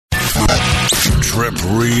Trip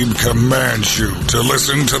Reed commands you to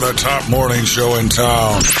listen to the top morning show in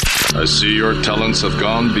town. I see your talents have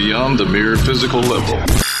gone beyond the mere physical level.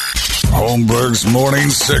 Holmberg's Morning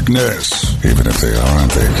Sickness, even if they are on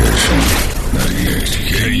vacation.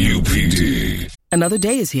 98 KUPD. Another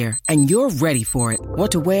day is here, and you're ready for it.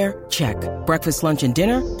 What to wear? Check. Breakfast, lunch, and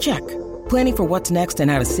dinner? Check. Planning for what's next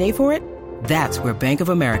and how to save for it? That's where Bank of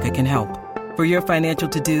America can help. For your financial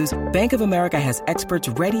to-dos, Bank of America has experts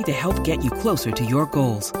ready to help get you closer to your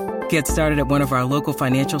goals. Get started at one of our local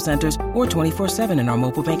financial centers or 24/7 in our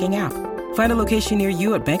mobile banking app. Find a location near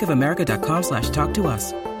you at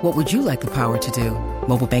bankofamerica.com/talktous. What would you like the power to do?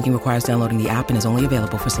 Mobile banking requires downloading the app and is only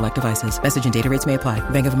available for select devices. Message and data rates may apply.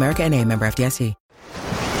 Bank of America NA, member FDIC.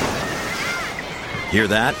 Hear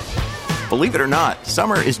that? Believe it or not,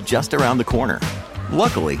 summer is just around the corner.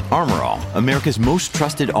 Luckily, Armor All, America's most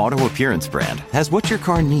trusted auto appearance brand, has what your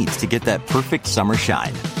car needs to get that perfect summer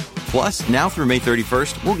shine. Plus, now through May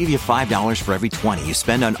 31st, we'll give you $5 for every $20 you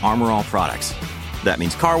spend on Armor All products. That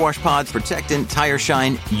means car wash pods, protectant, tire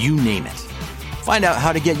shine, you name it. Find out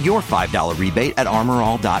how to get your $5 rebate at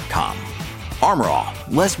ArmorAll.com. Armor All,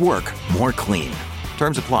 less work, more clean.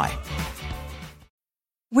 Terms apply.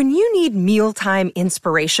 When you need mealtime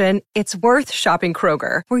inspiration, it's worth shopping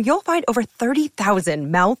Kroger, where you'll find over 30,000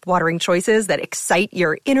 mouth-watering choices that excite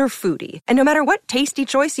your inner foodie. And no matter what tasty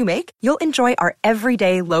choice you make, you'll enjoy our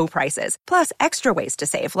everyday low prices, plus extra ways to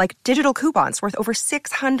save, like digital coupons worth over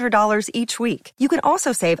 $600 each week. You can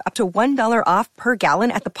also save up to $1 off per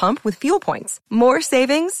gallon at the pump with fuel points. More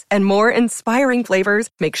savings and more inspiring flavors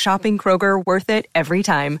make shopping Kroger worth it every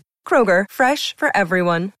time. Kroger, fresh for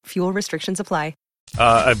everyone. Fuel restrictions apply.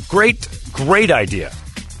 A great idea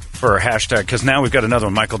for a hashtag, because now we've got another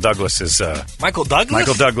one. Michael Douglas is... Michael Douglas?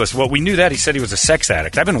 Michael Douglas. Well, we knew that. He said he was a sex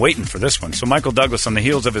addict. I've been waiting for this one. So Michael Douglas, on the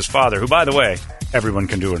heels of his father, who, by the way, everyone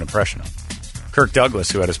can do an impression of. Kirk Douglas,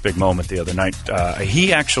 who had his big moment the other night.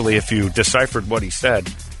 He actually, if you deciphered what he said,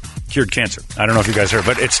 cured cancer. I don't know if you guys heard,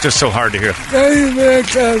 but it's just so hard to hear.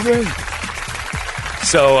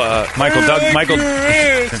 So, Michael,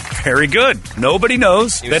 very good. Nobody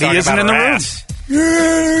knows that he isn't in the room.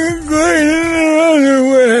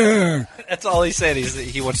 That's all he said.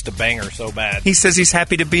 He wants to bang her so bad. He says he's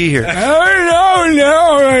happy to be here.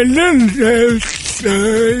 I didn't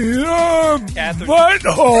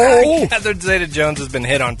butthole. Catherine Zeta-Jones has been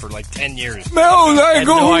hit on for like 10 years. Smells like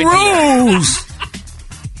a rose.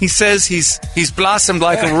 He says he's blossomed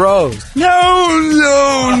like a rose. No.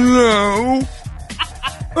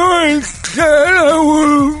 I said I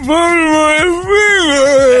would put my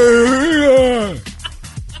finger.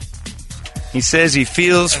 He says he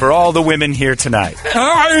feels for all the women here tonight.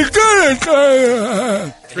 I didn't say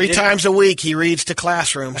that. 3 times a week he reads to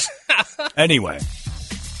classrooms. Anyway,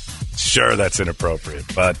 sure, that's inappropriate,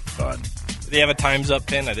 but fun. Did he have a time's up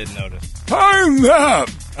pin? I didn't notice. Time's up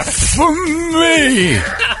for me.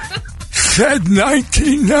 Said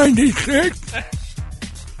 1996.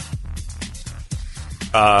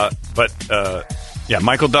 Yeah,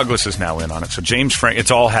 Michael Douglas is now in on it. So James Frank,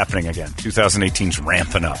 it's all happening again. 2018's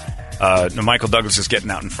ramping up. Michael Douglas is getting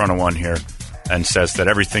out in front of one here and says that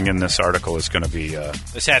everything in this article is going to be...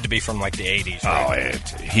 this had to be from like the 80s, right?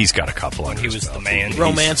 Oh, he's got a couple when on he was the man.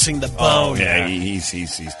 Romancing the bone. Oh, yeah, he's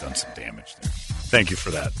done some damage there. Thank you for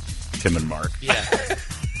that, Tim and Mark. Yeah.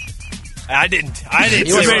 I didn't.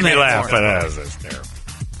 You made me laugh, but that's terrible.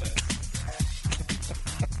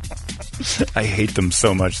 I hate them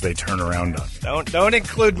so much they turn around on me. Don't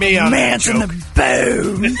include me on that joke. Man's in the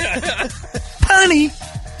bone. Punny.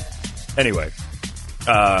 Anyway,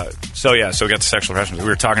 so we got the sexual harassment. We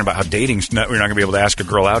were talking about how we're not going to be able to ask a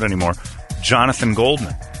girl out anymore. Jonathan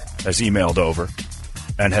Goldman has emailed over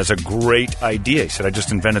and has a great idea. He said, I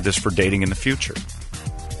just invented this for dating in the future.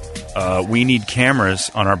 We need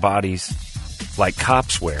cameras on our bodies like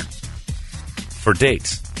cops wear for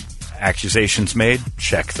dates. Accusations made,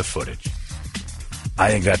 check the footage. I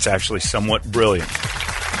think that's actually somewhat brilliant.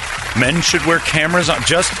 Men should wear cameras on,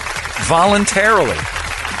 just voluntarily.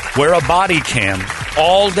 Wear a body cam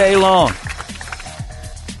all day long.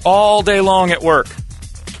 All day long at work.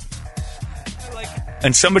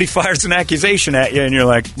 And somebody fires an accusation at you and you're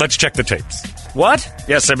like, let's check the tapes. What?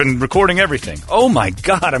 Yes, I've been recording everything. Oh my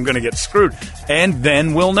God, I'm going to get screwed. And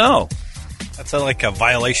then we'll know. That's like a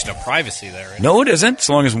violation of privacy there. Right? No, it isn't. As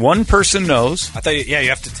long as one person knows. I thought, you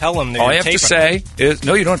have to tell them. All you have to say is,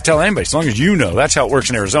 no, you don't have to tell anybody. As long as you know. That's how it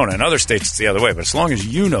works in Arizona. In other states, it's the other way. But as long as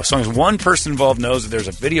you know, as long as one person involved knows that there's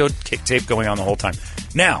a video tape going on the whole time.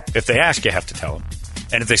 Now, if they ask, you have to tell them.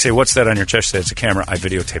 And if they say, what's that on your chest? Say, it's a camera. I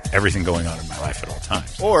videotape everything going on in my life at all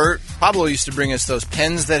times. Or Pablo used to bring us those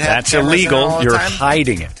pens that have That's illegal. all the You're time.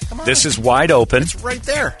 hiding it. Come This is wide open. It's right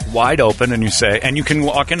there. Wide open, and you say, and you can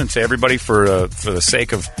walk in and say, everybody, for the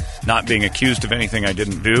sake of not being accused of anything I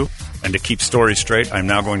didn't do, and to keep stories straight, I'm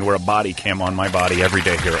now going to wear a body cam on my body every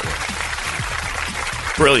day here at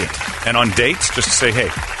work. Brilliant. And on dates, just to say, hey.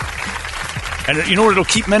 And you know what it'll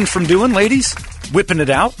keep men from doing, ladies? Whipping it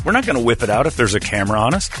out. We're not going to whip it out if there's a camera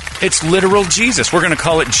on us. It's literal Jesus. We're going to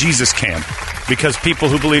call it Jesus Cam. Because people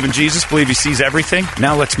who believe in Jesus believe he sees everything.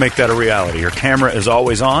 Now let's make that a reality. Your camera is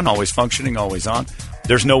always on, always functioning, always on.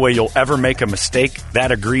 There's no way you'll ever make a mistake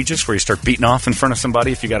that egregious where you start beating off in front of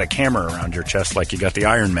somebody if you got a camera around your chest like you got the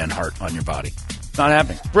Iron Man heart on your body. It's not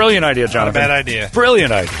happening. Brilliant idea, Jonathan. Not a bad idea.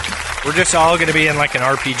 Brilliant idea. We're just all going to be in like an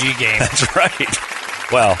RPG game. That's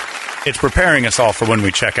right. Well, it's preparing us all for when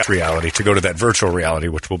we check out reality to go to that virtual reality,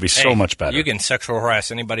 which will be so much better. You can sexual harass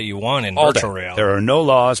anybody you want in all virtual day. reality. There are no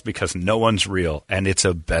laws because no one's real, and it's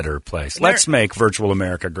a better place. Let's make virtual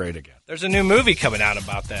America great again. There's a new movie coming out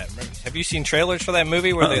about that. Have you seen trailers for that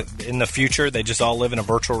movie where in the future they just all live in a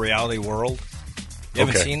virtual reality world? You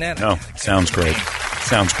haven't seen that? No. Sounds great.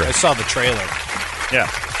 Sounds great. I saw the trailer. Yeah.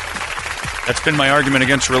 That's been my argument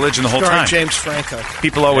against religion the whole time. James Franco.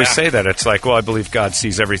 People always say that. It's like, well, I believe God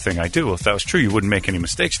sees everything I do. Well, if that was true, you wouldn't make any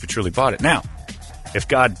mistakes if you truly bought it. Now, if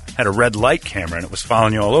God had a red light camera and it was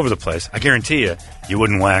following you all over the place, I guarantee you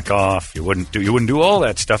wouldn't whack off. You wouldn't do all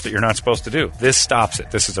that stuff that you're not supposed to do. This stops it.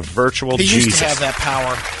 This is a virtual Jesus. He used to have that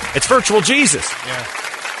power. It's virtual Jesus. Yeah.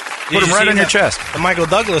 Put him right on your chest. The Michael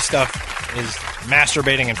Douglas stuff is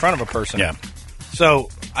masturbating in front of a person. Yeah. So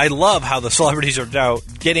I love how the celebrities are now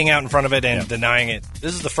getting out in front of it and denying it.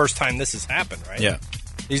 This is the first time this has happened, right? Yeah.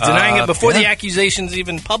 He's denying it before the accusation's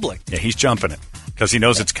even public. Yeah, he's jumping it because he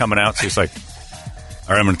knows it's coming out. So he's like, all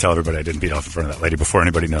right, I'm going to tell everybody I didn't beat off in front of that lady before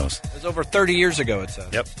anybody knows. It was over 30 years ago, it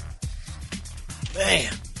says. Yep.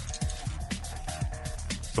 Man.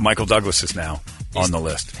 So Michael Douglas is now on the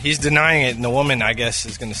list. He's denying it, and the woman, I guess,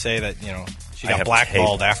 is going to say that, she got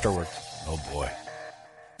blackballed afterwards. Oh, boy.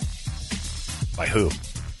 By who?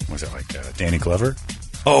 Was it like Danny Glover?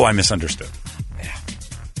 Oh, I misunderstood. Yeah.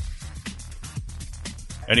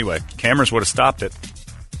 Anyway, cameras would have stopped it.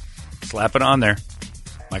 Slap it on there.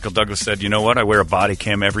 Michael Douglas said, you know what? I wear a body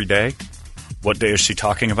cam every day. What day is she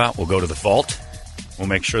talking about? We'll go to the vault. We'll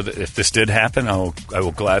make sure that if this did happen, I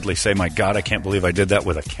will gladly say, my God, I can't believe I did that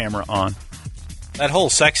with a camera on. That whole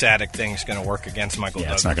sex addict thing is going to work against Michael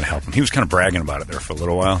Douglas. It's not going to help him. He was kind of bragging about it there for a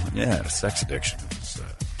little while. Yeah, a sex addiction.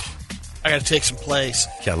 I got to take some plays.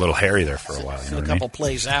 Got a little hairy there for a while. A couple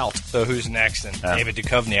plays out. So who's next? And David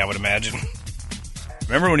Duchovny, I would imagine.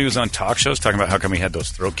 Remember when he was on talk shows talking about how come he had those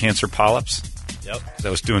throat cancer polyps? Yep. Because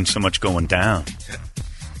I was doing so much going down.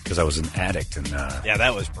 Because I was an addict. And yeah,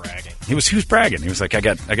 that was bragging. He was bragging. He was like,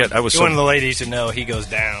 I was one of the ladies to know he goes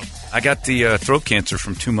down. I got the throat cancer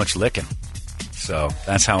from too much licking. So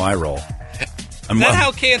that's how I roll. Is that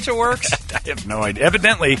how cancer works? I have no idea.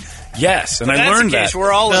 Evidently, yes. And if I learned that's the case, that.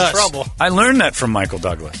 We're all in trouble. I learned that from Michael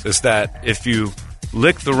Douglas, is that if you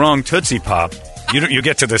lick the wrong Tootsie Pop, you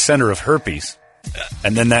get to the center of herpes,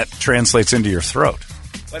 and then that translates into your throat.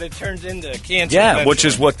 But it turns into cancer. Yeah, eventually. which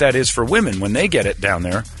is what that is for women. When they get it down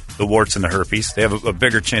there, the warts and the herpes, they have a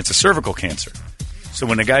bigger chance of cervical cancer. So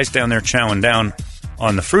when the guy's down there chowing down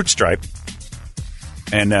on the fruit stripe,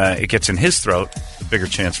 and it gets in his throat, the bigger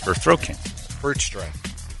chance for throat cancer. Fruit stripe.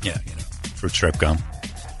 Yeah, fruit stripe gum.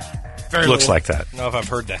 Very looks little. like that. I don't know if I've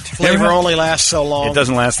heard that. Flavor only lasts so long. It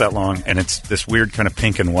doesn't last that long, and it's this weird kind of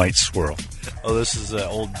pink and white swirl. Oh, this is an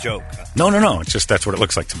old joke. Huh? No. It's just that's what it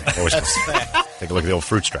looks like to me. Always take a look at the old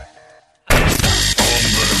fruit stripe.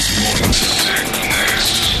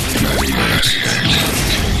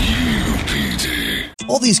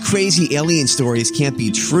 All these crazy alien stories can't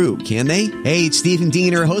be true, can they? Hey, it's Stephen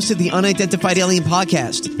Diener, host of the Unidentified Alien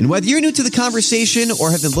Podcast. And whether you're new to the conversation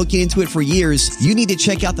or have been looking into it for years, you need to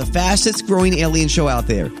check out the fastest growing alien show out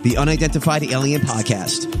there, the Unidentified Alien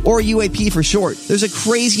Podcast, or UAP for short. There's a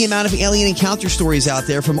crazy amount of alien encounter stories out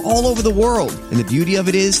there from all over the world. And the beauty of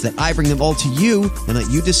it is that I bring them all to you and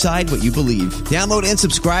let you decide what you believe. Download and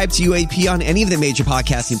subscribe to UAP on any of the major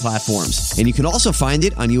podcasting platforms. And you can also find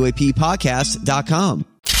it on UAPpodcast.com.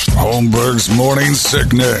 Holmberg's Morning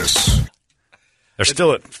Sickness. They're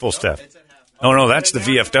still at full step. Oh, no, that's the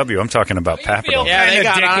VFW. I'm talking about Papadon. Yeah, they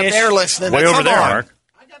got on there listening. Way over there, Mark.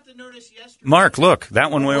 I got the notice yesterday. Mark, look,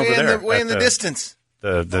 that one way over there. Way in the distance.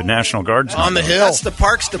 The National Guard's on the hill. That's the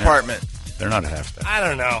Parks Department. They're not at half step. I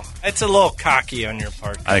don't know. It's a little cocky on your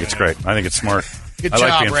part. I think it's great. I think it's smart. Good I job,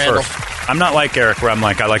 like being Randall. first. I'm not like Eric, where I'm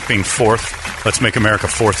like, I like being fourth. Let's make America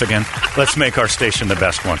fourth again. Let's make our station the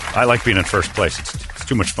best one. I like being in first place. It's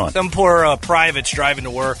too much fun. Some poor private's driving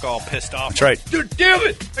to work all pissed off. That's right. Dude, damn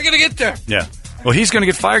it! I gotta get there. Yeah. Well, he's going to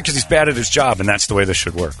get fired because he's bad at his job, and that's the way this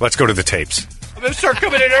should work. Let's go to the tapes. I'm going to start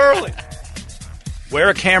coming in early. Wear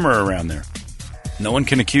a camera around there. No one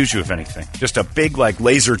can accuse you of anything. Just a big,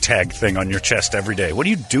 laser tag thing on your chest every day. What are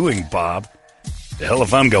you doing, Bob? The hell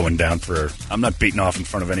if I'm going down for her. I'm not beating off in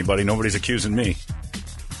front of anybody. Nobody's accusing me.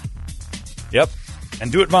 Yep.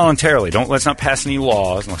 And do it voluntarily. Let's not pass any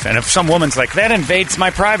laws. And if some woman's like, that invades my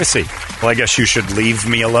privacy, well, I guess you should leave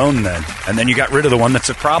me alone then. And then you got rid of the one that's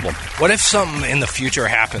a problem. What if something in the future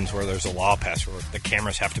happens where there's a law passed where the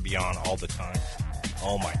cameras have to be on all the time?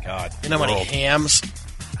 Oh, my God. You know how many hams?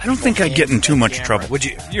 I don't think I'd get in too much trouble.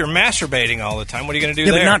 You're masturbating all the time. What are you going to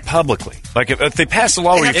do there? But not publicly. Like, if they pass a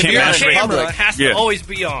law where you can't masturbate. Camera, it has to always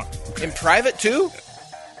be on. In private, too?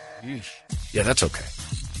 Yeah, that's okay.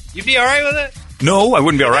 You'd be all right with it? No, I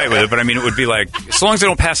wouldn't be all right with it, but I mean, it would be like, as long as they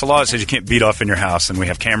don't pass a law that says you can't beat off in your house and we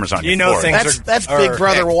have cameras on your floor. That's Big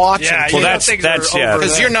Brother watching. Yeah, well, that's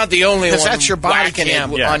because you're not the only one. That's your body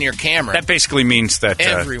cam on your camera. That basically means that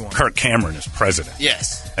Kirk Cameron is president.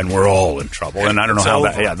 Yes, and we're all in trouble. And I don't know how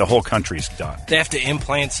that. Yeah, the whole country's done. They have to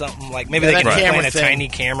implant something maybe they can implant a tiny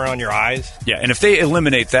camera on your eyes. Yeah, and if they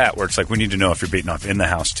eliminate that, where it's like we need to know if you're beating off in the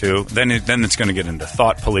house too, then it's going to get into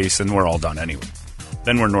thought police, and we're all done anyway.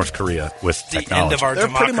 Then we're North Korea with technology. The end of our They're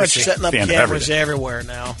democracy. pretty much setting up cameras everywhere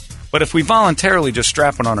now. But if we voluntarily just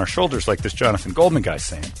strap one on our shoulders like this Jonathan Goldman guy's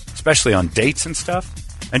saying, especially on dates and stuff,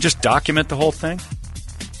 and just document the whole thing,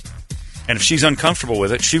 and if she's uncomfortable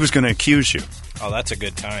with it, she was going to accuse you. Oh, that's a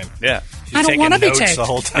good time. Yeah. She's I don't want to be taped the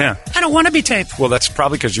whole time. Yeah. I don't want to be taped. Well, that's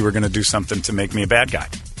probably because you were going to do something to make me a bad guy.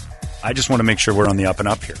 I just want to make sure we're on the up and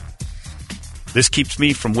up here. This keeps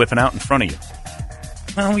me from whipping out in front of you.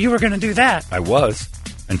 Well, you were going to do that. I was.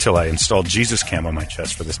 Until I installed Jesus Cam on my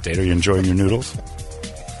chest for this date. Are you enjoying your noodles?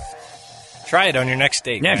 Try it on your next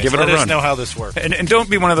date. Yeah, guys. give it a run. Let us know how this works. And don't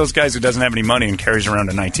be one of those guys who doesn't have any money and carries around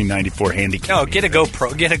a 1994 Handycam. No, get a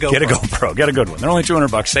GoPro. Get a GoPro. Get a GoPro. Get a good one. They're only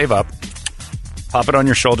 $200. Save up. Pop it on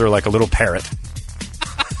your shoulder like a little parrot.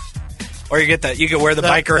 Or you get that. You could wear the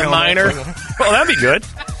biker helmet. Miner. Well, that'd be good.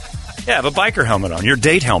 Yeah, have a biker helmet on. Your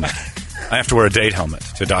date helmet. I have to wear a date helmet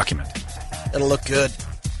to document. It'll look good.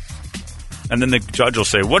 And then the judge will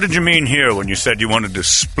say, what did you mean here when you said you wanted to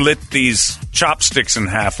split these chopsticks in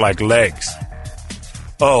half like legs?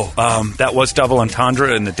 Oh, that was double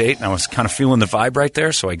entendre in the date, and I was kind of feeling the vibe right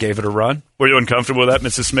there, so I gave it a run. Were you uncomfortable with that,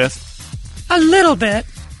 Mrs. Smith? A little bit.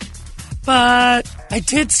 But I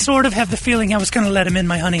did sort of have the feeling I was going to let him in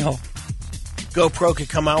my honey hole. GoPro could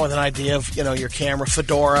come out with an idea of, your camera,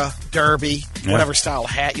 fedora, derby, whatever style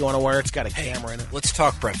hat you want to wear. It's got a camera in it. Let's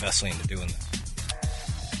talk Brett Vesley into doing this.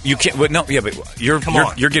 You can't. But no, yeah, but you're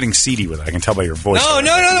getting seedy with it. I can tell by your voice. No. What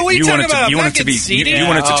are you talking about? You want it to be. You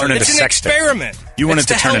want it to turn into it's an sex experiment. You want it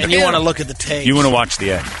to turn into. And you want to look at the tape. You want to watch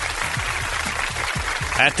the end.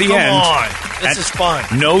 At the end. Come on, this is fun.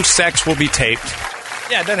 No sex will be taped.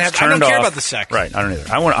 Yeah, it doesn't have. I don't care about the sex. Right, I don't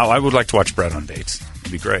either. I would like to watch Brett on dates.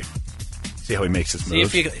 It'd be great. See how he makes his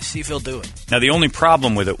moves. See if he'll do it. Now, the only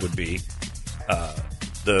problem with it would be.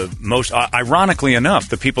 The most, ironically enough,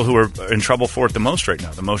 the people who are in trouble for it the most right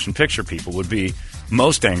now, the motion picture people, would be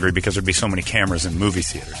most angry because there'd be so many cameras in movie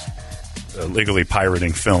theaters, illegally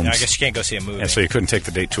pirating films. Yeah, I guess you can't go see a movie. And so you couldn't take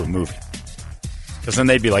the date to a movie. Because then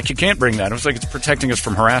they'd be like, you can't bring that. It was like it's protecting us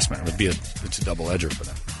from harassment. It's a double-edger for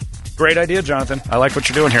them. Great idea, Jonathan. I like what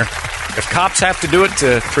you're doing here. If cops have to do it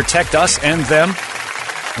to protect us and them,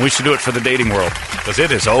 we should do it for the dating world. Because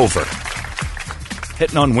it is over.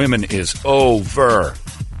 Hitting on women is over.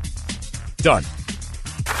 Done.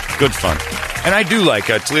 Good fun. And I do like,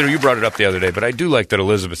 Toledo, you brought it up the other day, but I do like that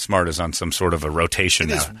Elizabeth Smart is on some sort of a rotation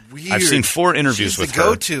now. Weird. I've seen 4 interviews with her. She's the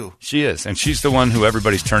go-to. She is. And she's the one who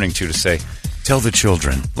everybody's turning to say, tell the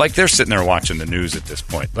children. Like they're sitting there watching the news at this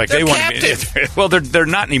point. Like they're they captive. Want to be, well, they're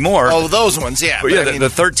not anymore. Oh, those ones, yeah. But yeah, the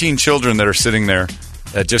 13 children that are sitting there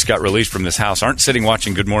that just got released from this house aren't sitting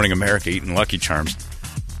watching Good Morning America eating Lucky Charms.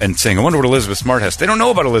 And saying, I wonder what Elizabeth Smart has. They don't know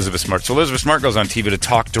about Elizabeth Smart. So Elizabeth Smart goes on TV to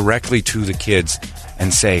talk directly to the kids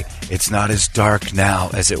and say, it's not as dark now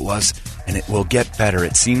as it was, and it will get better.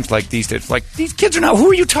 It seems like these days. Like, these kids are now, who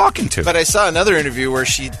are you talking to? But I saw another interview where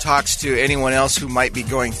she talks to anyone else who might be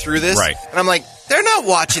going through this. Right. And I'm like, they're not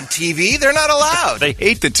watching TV. They're not allowed. They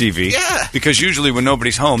hate the TV. Yeah. Because usually when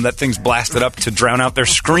nobody's home, that thing's blasted up to drown out their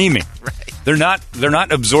screaming. Right. They're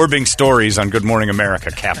not absorbing stories on Good Morning America,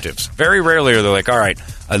 captives. Very rarely are they like, all right,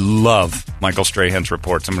 I love Michael Strahan's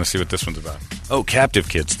reports. I'm going to see what this one's about. Oh, captive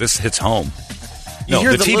kids. This hits home. No,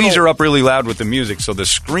 the TVs are up really loud with the music, so the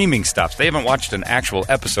screaming stops. They haven't watched an actual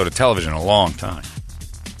episode of television in a long time.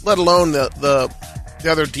 Let alone the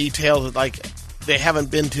other details, like they haven't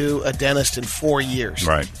been to a dentist in 4 years.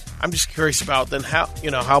 Right. I'm just curious about then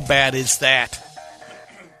how bad is that?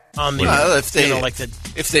 On the,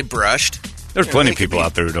 if they brushed. There's plenty of people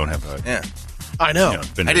out there who don't have a... Yeah. I know.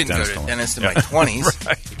 I didn't go to a dentist in my 20s.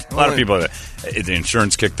 Right. A lot of people, the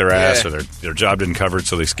insurance kicked their ass or their job didn't cover it,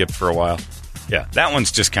 so they skipped for a while. Yeah, that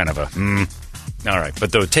one's just kind of a, all right.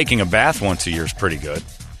 But though taking a bath once a year is pretty good.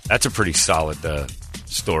 That's a pretty solid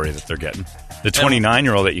story that they're getting. The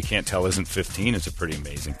 29-year-old that you can't tell isn't 15 is a pretty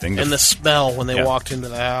amazing thing. And the smell when they walked into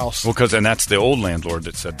the house. Well, and that's the old landlord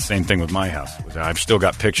that said the same thing with my house. I've still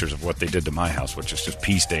got pictures of what they did to my house, which is just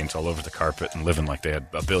pee stains all over the carpet and living like they had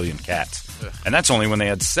a billion cats. Ugh. And that's only when they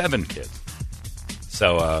had 7 kids.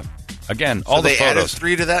 So, again, all the photos. They added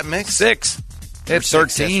 3 to that mix? 6. They had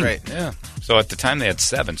 13. That's right. Yeah. So at the time they had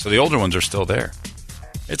 7. So the older ones are still there.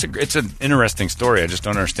 It's an interesting story. I just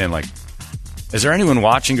don't understand, like, is there anyone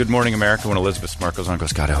watching Good Morning America when Elizabeth Smart goes on and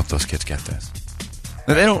goes, God, I hope those kids get this?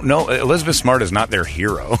 They don't know. Elizabeth Smart is not their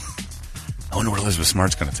hero. I wonder what Elizabeth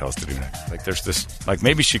Smart's going to tell us to do next. Like, there's this, like,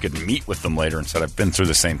 maybe she could meet with them later and said, I've been through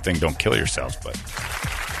the same thing, don't kill yourselves. But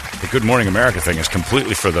the Good Morning America thing is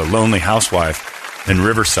completely for the lonely housewife in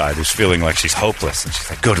Riverside who's feeling like she's hopeless. And she's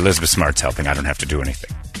like, good, Elizabeth Smart's helping. I don't have to do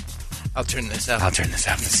anything. I'll turn this up.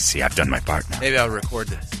 See, I've done my part now. Maybe I'll record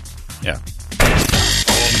this. Yeah.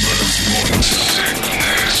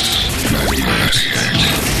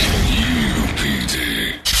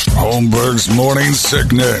 Holmberg's Morning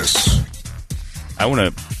Sickness. I want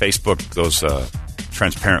to Facebook those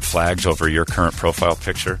transparent flags over your current profile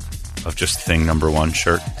picture of just thing number 1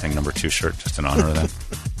 shirt, thing number 2 shirt, just in honor of them.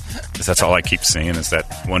 Because that's all I keep seeing is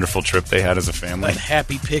that wonderful trip they had as a family. That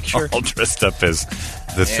happy picture. All dressed up as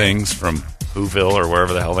the things from Whoville or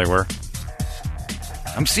wherever the hell they were.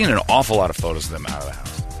 I'm seeing an awful lot of photos of them out of the house.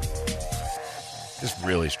 It's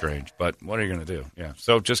really strange, but what are you going to do? Yeah.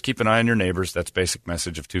 So just keep an eye on your neighbors. That's basic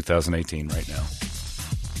message of 2018 right now.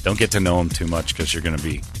 Don't get to know them too much because you're going to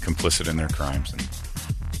be complicit in their crimes. And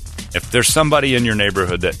if there's somebody in your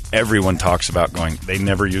neighborhood that everyone talks about going, they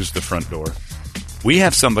never use the front door. We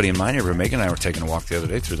have somebody in my neighborhood, Megan and I were taking a walk the other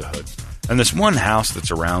day through the hood. And this one house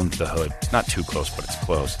that's around the hood, it's not too close, but it's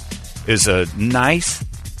close, is a nice,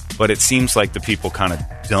 but it seems like the people kind of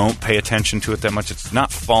don't pay attention to it that much. It's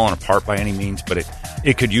not falling apart by any means, but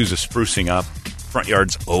it could use a sprucing up. Front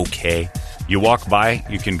yard's okay. You walk by,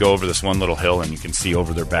 you can go over this one little hill, and you can see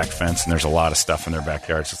over their back fence, and there's a lot of stuff in their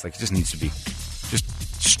backyard. It's like it just needs to be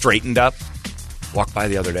just straightened up. Walked by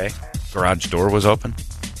the other day. Garage door was open,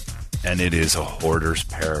 and it is a hoarder's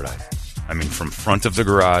paradise. I mean, from front of the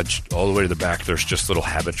garage all the way to the back, there's just little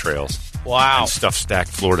habit trails. Wow. And stuff stacked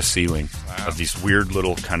floor to ceiling of these weird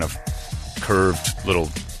little kind of curved little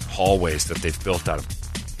hallways that they've built out of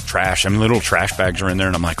trash. I mean, little trash bags are in there,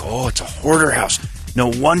 and I'm like, oh, it's a hoarder house. No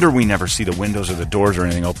wonder we never see the windows or the doors or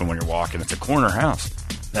anything open when you're walking. It's a corner house.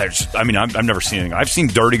 I've never seen anything. I've seen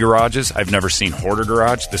dirty garages. I've never seen hoarder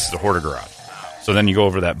garage. This is a hoarder garage. So then you go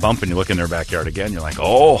over that bump and you look in their backyard again. You're like,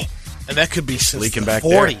 oh. And that could be since leaking the back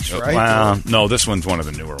 40s, there. right? Well, no, this one's one of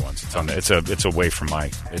the newer ones. It's away from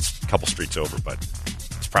it's a couple streets over, but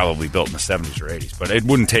it's probably built in the 70s or 80s. But it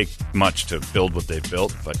wouldn't take much to build what they've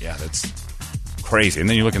built. But yeah, that's crazy. And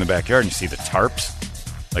then you look in the backyard and you see the tarps.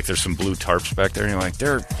 Like there's some blue tarps back there, and you're like,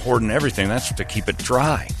 they're hoarding everything. That's to keep it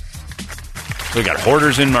dry. So we got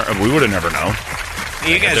hoarders in. We would have never known.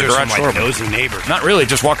 You guys are some like nosy neighbors. Not really.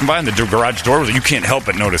 Just walking by and the garage door. You can't help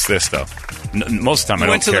but notice this, though. Most of the time, I don't care.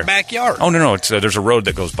 Went to the backyard. Oh, no. There's a road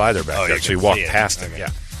that goes by their backyard, so you walk past it. Okay. Yeah.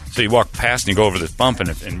 So you walk past and you go over this bump,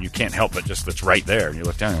 and you can't help but just it's right there. And you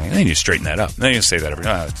look down, and you straighten that up. And then you say that every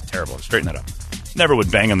time. Oh, it's terrible. Straighten that up. Never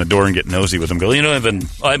would bang on the door and get nosy with them. Go, you don't have an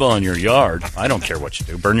eyeball in your yard. I don't care what you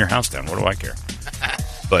do. Burn your house down. What do I care?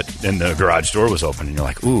 But then the garage door was open, and you're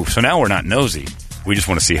like, ooh. So now we're not nosy. We just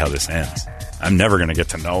want to see how this ends. I'm never going to get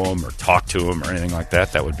to know him or talk to him or anything like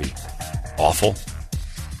that. That would be awful.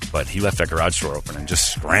 But he left that garage door open and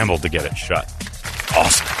just scrambled to get it shut.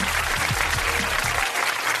 Awesome.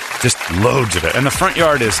 Just loads of it. And the front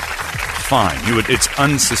yard is fine. It's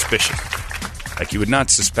unsuspicious. Like you would not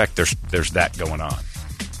suspect there's that going on.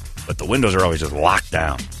 But the windows are always just locked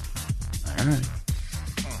down. All right.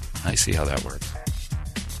 I see how that works.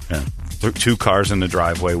 Yeah. 2 cars in the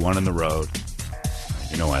driveway, 1 in the road.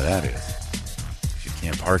 You know why that is. You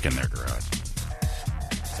can't park in their garage.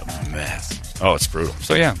 It's a mess. Oh, it's brutal.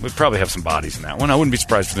 So, yeah, we'd probably have some bodies in that one. I wouldn't be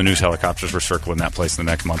surprised if the news helicopters were circling that place in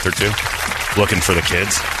the next month or 2, looking for the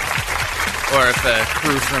kids. Or if a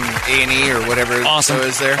crew from A&E or whatever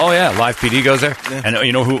is there. Oh, yeah, Live PD goes there. Yeah. And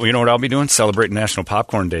you know what I'll be doing? Celebrating National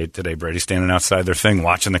Popcorn Day today, Brady, standing outside their thing,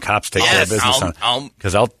 watching the cops take care of business on it.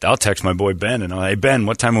 Because I'll text my boy Ben and I'll, hey, Ben,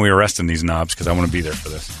 what time are we arresting these knobs? Because I want to be there for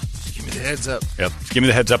this. Give me the heads up. Yep. Give me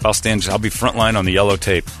the heads up. I'll be front line on the yellow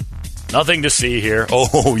tape. Nothing to see here.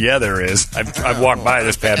 Oh, yeah, there is. I've walked by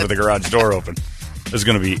this pad with the garage door open. There's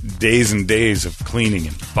going to be days and days of cleaning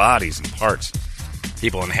and bodies and parts.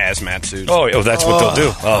 People in hazmat suits. Oh, that's what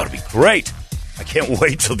they'll do. Oh, it'll be great. I can't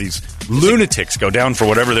wait till these lunatics go down for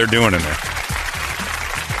whatever they're doing in there.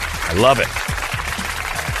 I love it.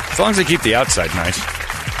 As long as they keep the outside nice.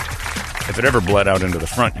 If it ever bled out into the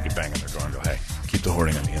front, you could bang on their door and go, hey, keep the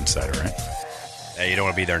hoarding on the inside, all right? Yeah, you don't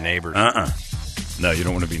want to be their neighbors. No, you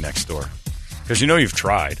don't want to be next door. Because you know you've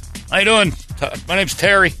tried. How you doing? My name's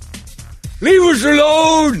Terry. Leave us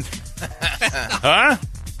alone! Huh?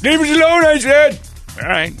 Leave us alone, I said! All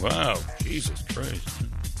right. Wow. Jesus Christ.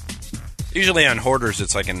 Usually on hoarders,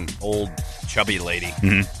 it's like an old, chubby lady.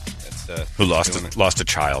 Mm-hmm. Who lost a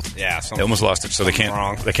child. Yeah. They almost lost it, so they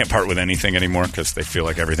can't part with anything anymore because they feel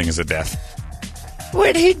like everything is a death.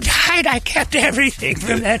 When he died, I kept everything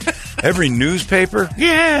from that. Every newspaper?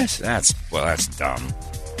 Yes. That's dumb.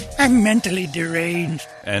 I'm mentally deranged.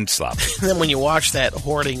 And sloppy. And then when you watch that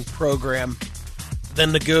hoarding program, the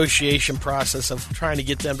negotiation process of trying to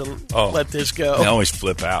get them to let this go. They always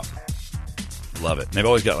flip out. Love it. They've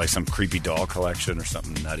always got like some creepy doll collection or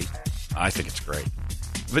something nutty. I think it's great.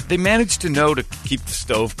 But they manage to know to keep the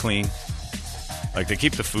stove clean. Like, they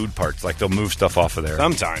keep the food parts. Like, they'll move stuff off of there.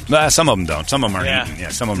 Sometimes. Some of them don't. Some of them aren't eating. Yeah,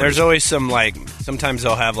 some of them There's always some, like, sometimes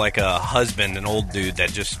they'll have, like, a husband, an old dude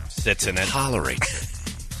that just sits in it. Tolerate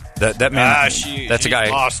it. That man, that's a guy.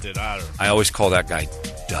 Lost it. I don't know. I always call that guy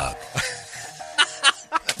Doug.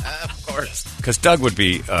 Of course. Because Doug would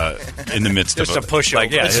be in the midst just of a pushover.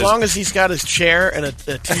 Like, yeah, as long as he's got his chair and a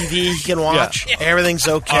TV he can watch, everything's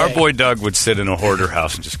okay. Our boy Doug would sit in a hoarder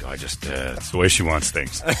house and just go, that's the way she wants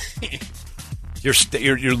things.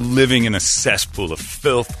 You're living in a cesspool of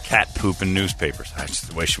filth, cat poop, and newspapers. That's just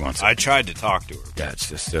the way she wants it. I tried to talk to her. Yeah, it's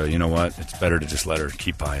just, you know what? It's better to just let her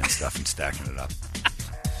keep buying stuff and stacking it up.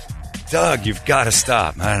 Doug, you've got to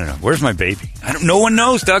stop. I don't know. Where's my baby? No one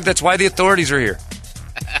knows, Doug. That's why the authorities are here.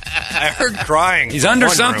 I heard crying. He's under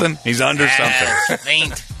something. He's under something.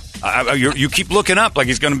 Faint. You keep looking up like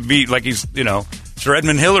he's going to be, like he's, Sir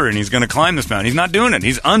Edmund Hillary and he's going to climb this mountain. He's not doing it.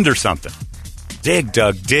 He's under something. Dig,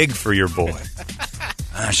 Doug. Dig for your boy.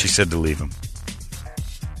 She said to leave him.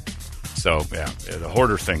 So, the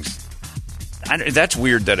hoarder things. That's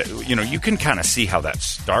weird that, you can kind of see how that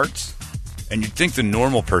starts. And you'd think the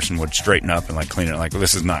normal person would straighten up and, like, clean it. Like, well,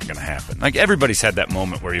 this is not going to happen. Like, everybody's had that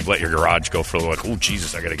moment where you've let your garage go for a little, like, oh,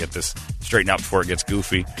 Jesus, I got to get this straightened out before it gets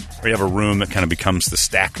goofy. Or you have a room that kind of becomes the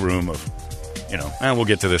stack room of, we'll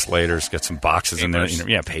get to this later. It's got some boxes in there.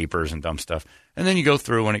 Papers and dumb stuff. And then you go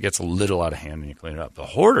through when it gets a little out of hand and you clean it up. The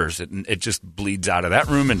hoarders, it just bleeds out of that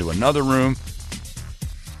room into another room.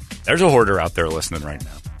 There's a hoarder out there listening right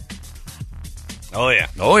now. Oh, yeah.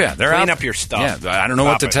 They're Clean out. up your stuff. Yeah, I don't know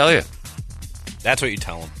what to tell you. That's what you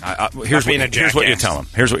tell them. Here's what you tell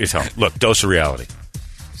them. Look, dose of reality.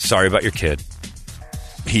 Sorry about your kid.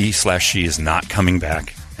 He/she is not coming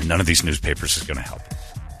back, and none of these newspapers is going to help.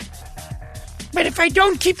 But if I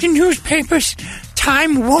don't keep the newspapers,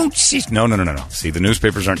 time won't cease. No. See, the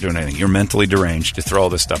newspapers aren't doing anything. You're mentally deranged. You throw all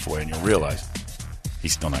this stuff away, and you'll realize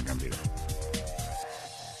he's still not going to be there.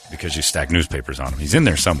 Because you stack newspapers on him. He's in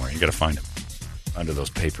there somewhere. You got to find him under those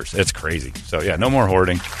papers. It's crazy. So, no more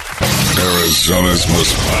hoarding. Arizona's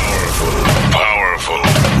most powerful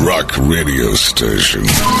rock radio station.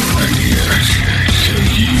 98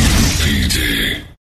 KUPD.